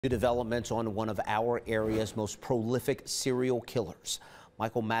New developments on one of our area's most prolific serial killers.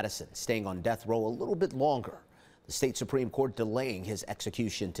 Michael Madison staying on death row a little bit longer. The state Supreme Court delaying his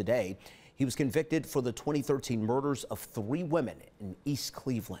execution today. He was convicted for the 2013 murders of 3 women in East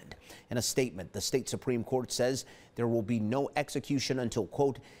Cleveland. In a statement, the state Supreme Court says there will be no execution until,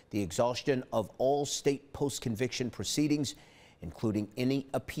 quote, the exhaustion of all state post-conviction proceedings, including any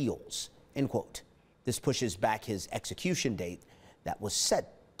appeals, end quote. This pushes back his execution date that was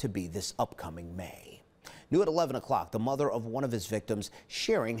set to be this upcoming May. New at 11 o'clock, the mother of one of his victims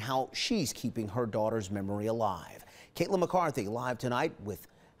sharing how she's keeping her daughter's memory alive. Caitlin McCarthy live tonight with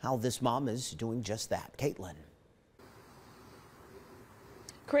how this mom is doing just that. Caitlin.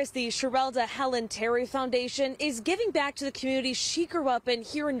 Chris, the Shirellda Helen Terry Foundation is giving back to the community she grew up in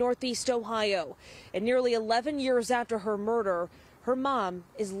here in Northeast Ohio. And nearly 11 years after her murder, her mom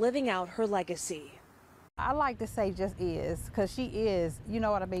is living out her legacy. I like to say just is, because she is, you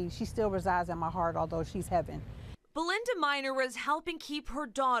know what I mean? She still resides in my heart, although she's heaven. Belinda Miner is helping keep her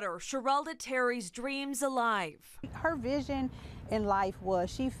daughter, Shirellda Terry's dreams alive. Her vision in life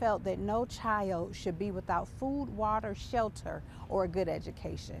was she felt that no child should be without food, water, shelter, or a good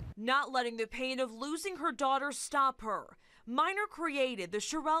education. Not letting the pain of losing her daughter stop her, Miner created the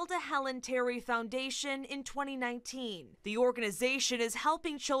Shirellda Helen Terry Foundation in 2019. The organization is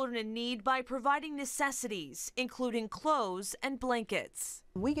helping children in need by providing necessities, including clothes and blankets.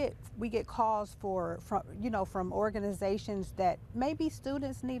 We get calls from organizations that maybe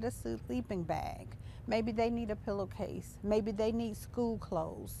students need a sleeping bag, maybe they need a pillowcase, maybe they need school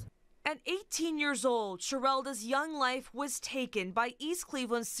clothes. At 18 years old, Shirellda's young life was taken by East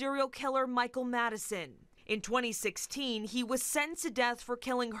Cleveland serial killer Michael Madison. In 2016, he was sentenced to death for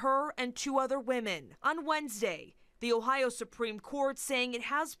killing her and 2 other women. On Wednesday, the Ohio Supreme Court saying it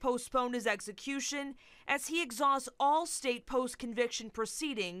has postponed his execution as he exhausts all state post-conviction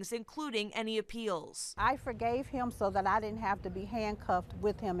proceedings, including any appeals. I forgave him so that I didn't have to be handcuffed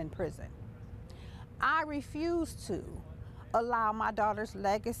with him in prison. I refuse to allow my daughter's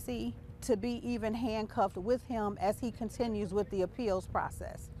legacy to be even handcuffed with him as he continues with the appeals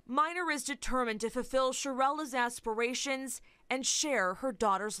process. Miner is determined to fulfill Shirellda's aspirations and share her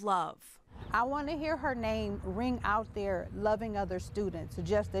daughter's love. I want to hear her name ring out there loving other students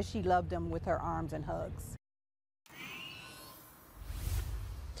just as she loved them with her arms and hugs.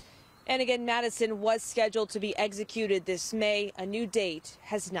 And again, Madison was scheduled to be executed this May. A new date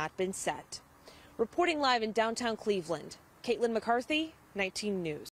has not been set. Reporting live in downtown Cleveland, Caitlin McCarthy, 19 News.